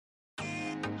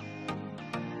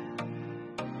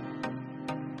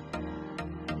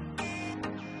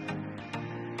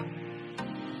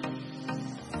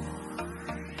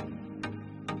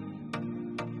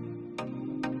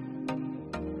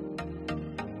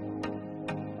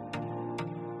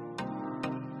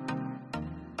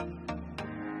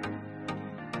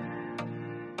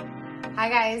Hi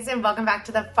guys, and welcome back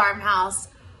to the farmhouse.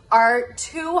 Our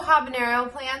 2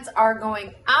 habanero plants are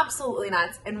going absolutely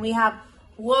nuts, and we have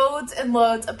loads and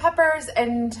loads of peppers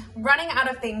and running out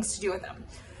of things to do with them.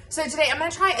 So today I'm gonna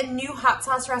try a new hot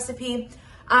sauce recipe.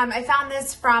 I found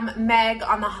this from Meg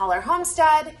on the Holler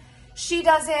Homestead. She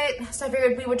does it, so I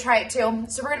figured we would try it too.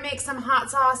 So we're gonna make some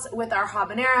hot sauce with our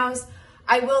habaneros.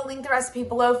 I will link the recipe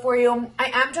below for you.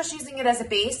 I am just using it as a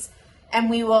base, and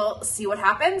we will see what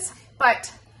happens,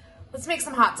 but let's make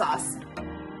some hot sauce.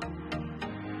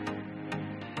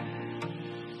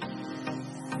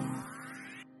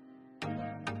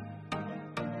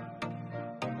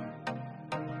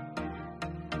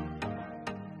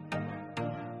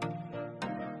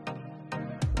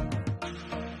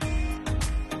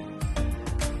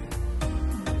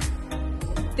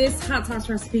 This hot sauce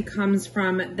recipe comes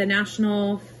from the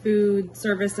National Food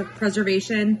Service of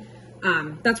Preservation.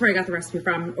 That's where I got the recipe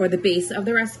from, or the base of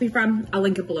the recipe from. I'll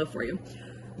link it below for you.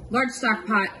 Large stock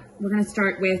pot. We're gonna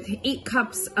start with 8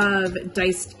 cups of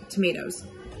diced tomatoes.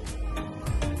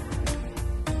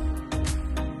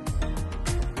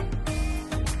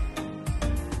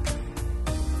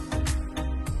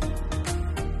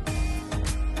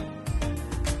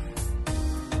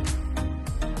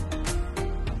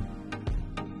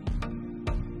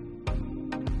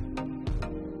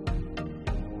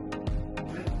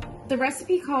 The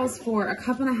recipe calls for 1.5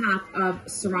 cups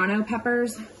of serrano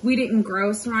peppers. We didn't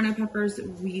grow serrano peppers,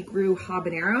 we grew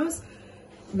habaneros,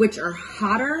 which are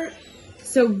hotter.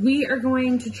 So we are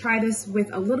going to try this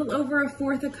with a little over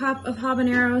 1/4 cup of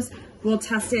habaneros. We'll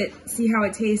test it, see how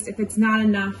it tastes. If it's not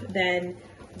enough, then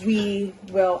we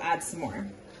will add some more.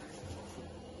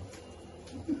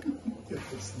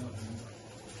 If it's not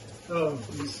enough. Oh,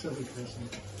 you silly person.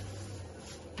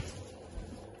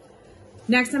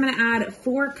 Next, I'm gonna add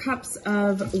 4 cups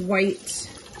of white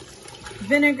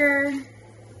vinegar.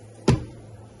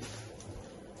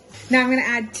 Now I'm gonna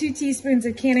add 2 teaspoons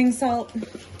of canning salt.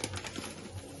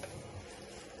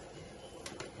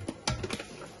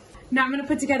 Now I'm gonna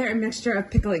put together a mixture of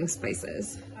pickling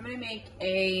spices. I'm gonna make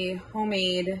a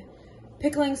homemade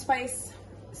pickling spice.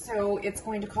 So it's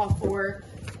going to call for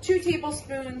 2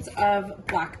 tablespoons of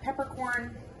black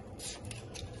peppercorn,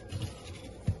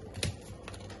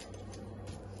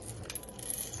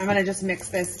 I'm gonna just mix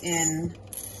this in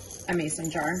a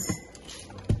mason jar.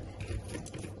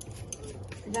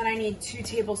 Then I need 2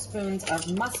 tablespoons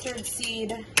of mustard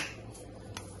seed.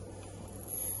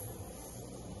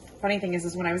 Funny thing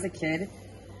is when I was a kid,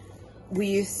 we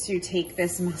used to take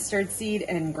this mustard seed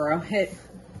and grow it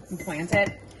and plant it.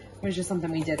 It was just something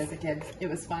we did as a kid. It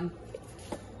was fun.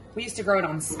 We used to grow it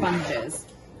on sponges.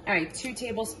 All right, 2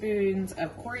 tablespoons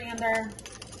of coriander.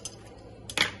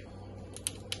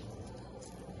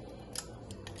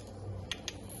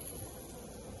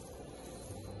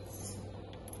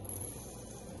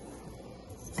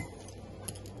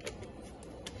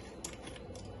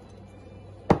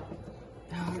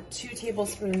 Oh, 2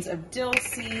 tablespoons of dill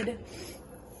seed.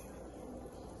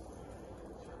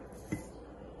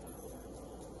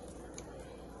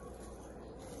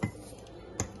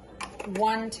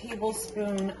 One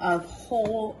tablespoon of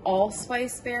whole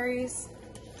allspice berries.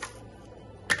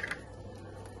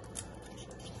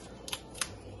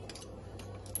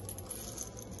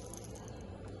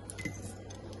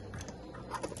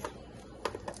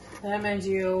 Then I'm going to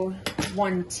do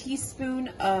 1 teaspoon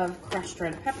of crushed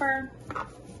red pepper.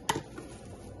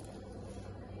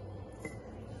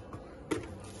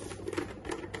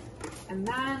 And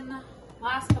then,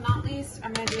 last but not least,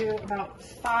 I'm going to do about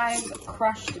 5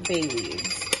 crushed bay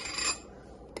leaves.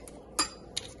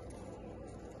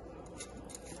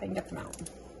 If I can get them out.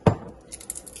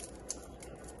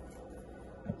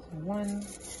 1,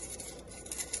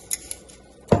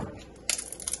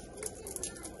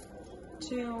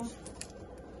 2.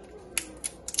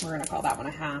 We're going to call that one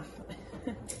a half.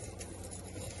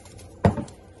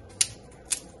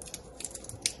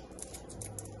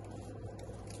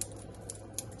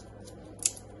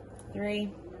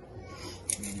 3.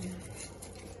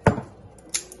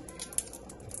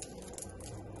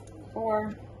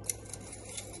 4.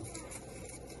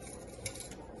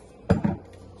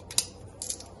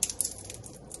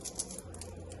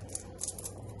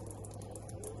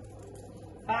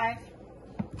 5.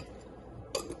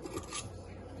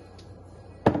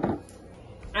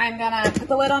 I'm gonna put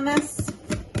the lid on this,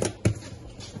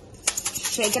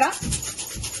 shake it up.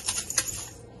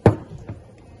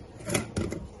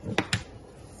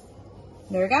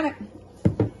 There we got it.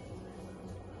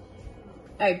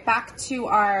 All right, back to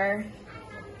our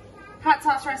hot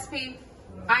sauce recipe.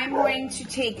 I'm going to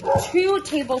take 2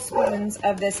 tablespoons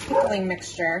of this pickling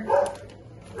mixture,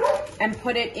 and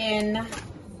put it in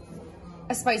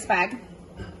a spice bag.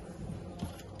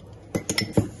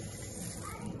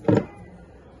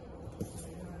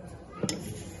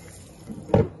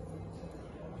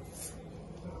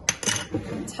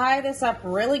 Tie this up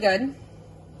really good.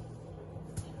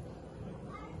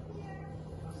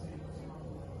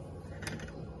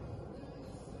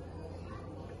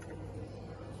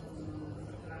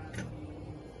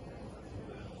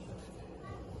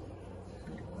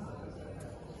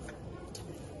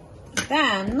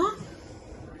 Then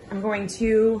I'm going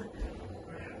to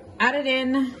add it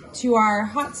in to our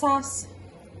hot sauce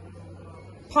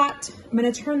pot. I'm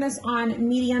going to turn this on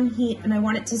medium heat and I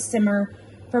want it to simmer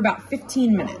for about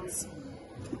 15 minutes.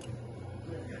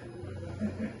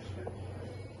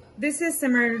 This is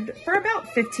simmered for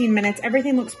about 15 minutes.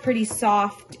 Everything looks pretty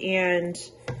soft and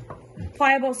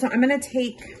pliable. So I'm going to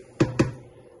take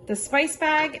the spice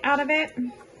bag out of it.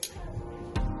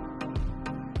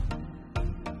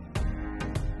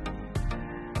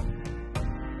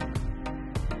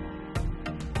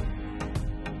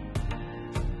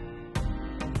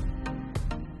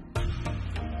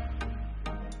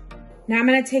 Now I'm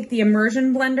going to take the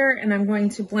immersion blender and I'm going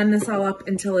to blend this all up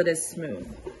until it is smooth.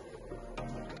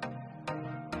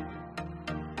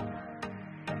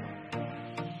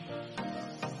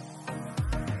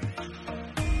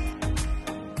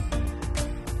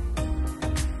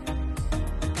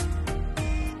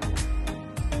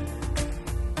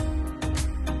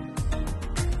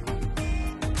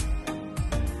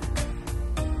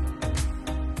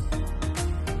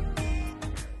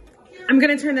 I'm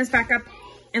going to turn this back up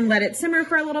and let it simmer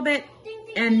for a little bit,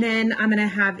 and then I'm gonna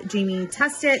have Jamie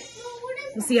test it.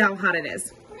 We'll see how hot it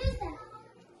is.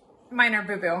 Minor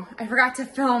boo-boo. I forgot to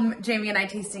film Jamie and I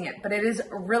tasting it, but it is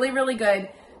really, really good.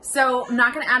 So I'm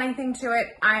not gonna add anything to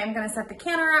it. I am gonna set the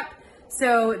canner up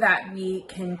so that we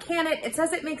can can it. It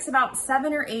says it makes about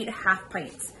 7 or 8 half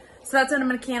pints. So that's what I'm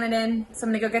gonna can it in. So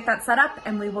I'm gonna go get that set up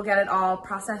and we will get it all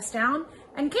processed down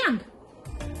and canned.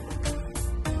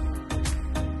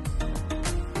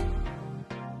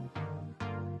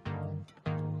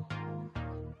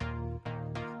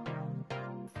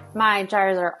 My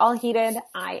jars are all heated.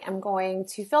 I am going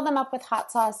to fill them up with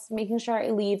hot sauce, making sure I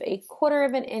leave a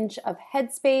 1/4 inch of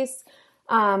headspace.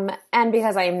 And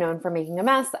because I am known for making a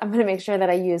mess, I'm going to make sure that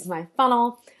I use my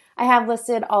funnel. I have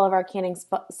listed all of our canning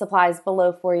supplies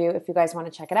below for you if you guys want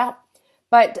to check it out.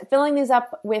 But filling these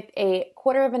up with a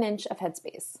 1/4 inch of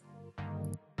headspace.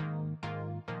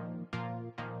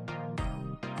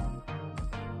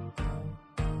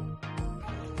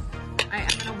 I'm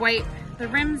going to wipe the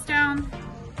rims down.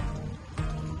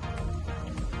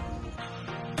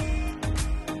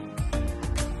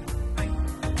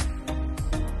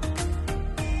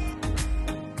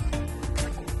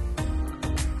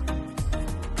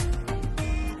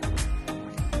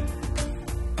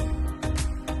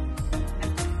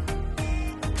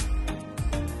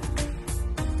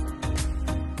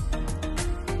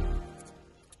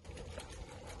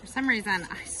 For some reason,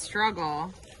 I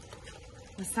struggle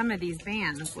with some of these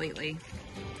bands lately.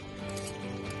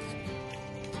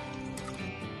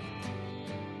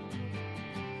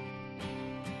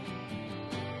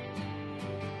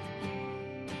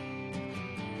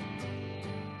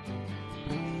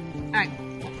 All right,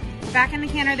 back in the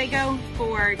canner they go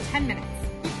for 10 minutes,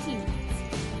 15 minutes.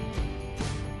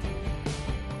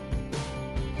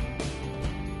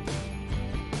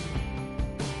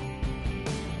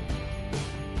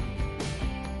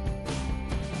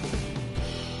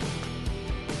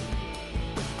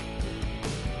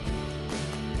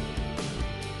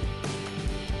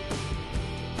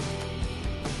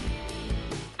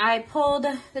 I pulled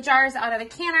the jars out of the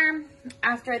canner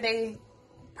after they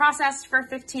processed for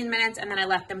 15 minutes and then I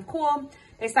left them cool.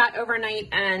 They sat overnight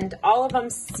and all of them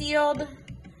sealed.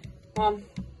 Well,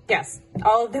 yes,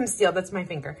 all of them sealed. That's my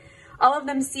finger. All of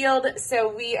them sealed.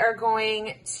 So we are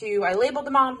going to, I labeled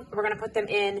them all. We're going to put them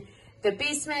in the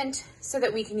basement so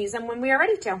that we can use them when we are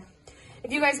ready to.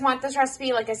 If you guys want this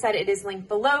recipe, like I said, it is linked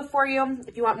below for you.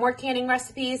 If you want more canning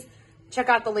recipes, check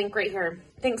out the link right here.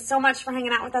 Thanks so much for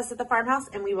hanging out with us at the farmhouse,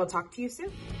 and we will talk to you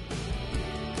soon.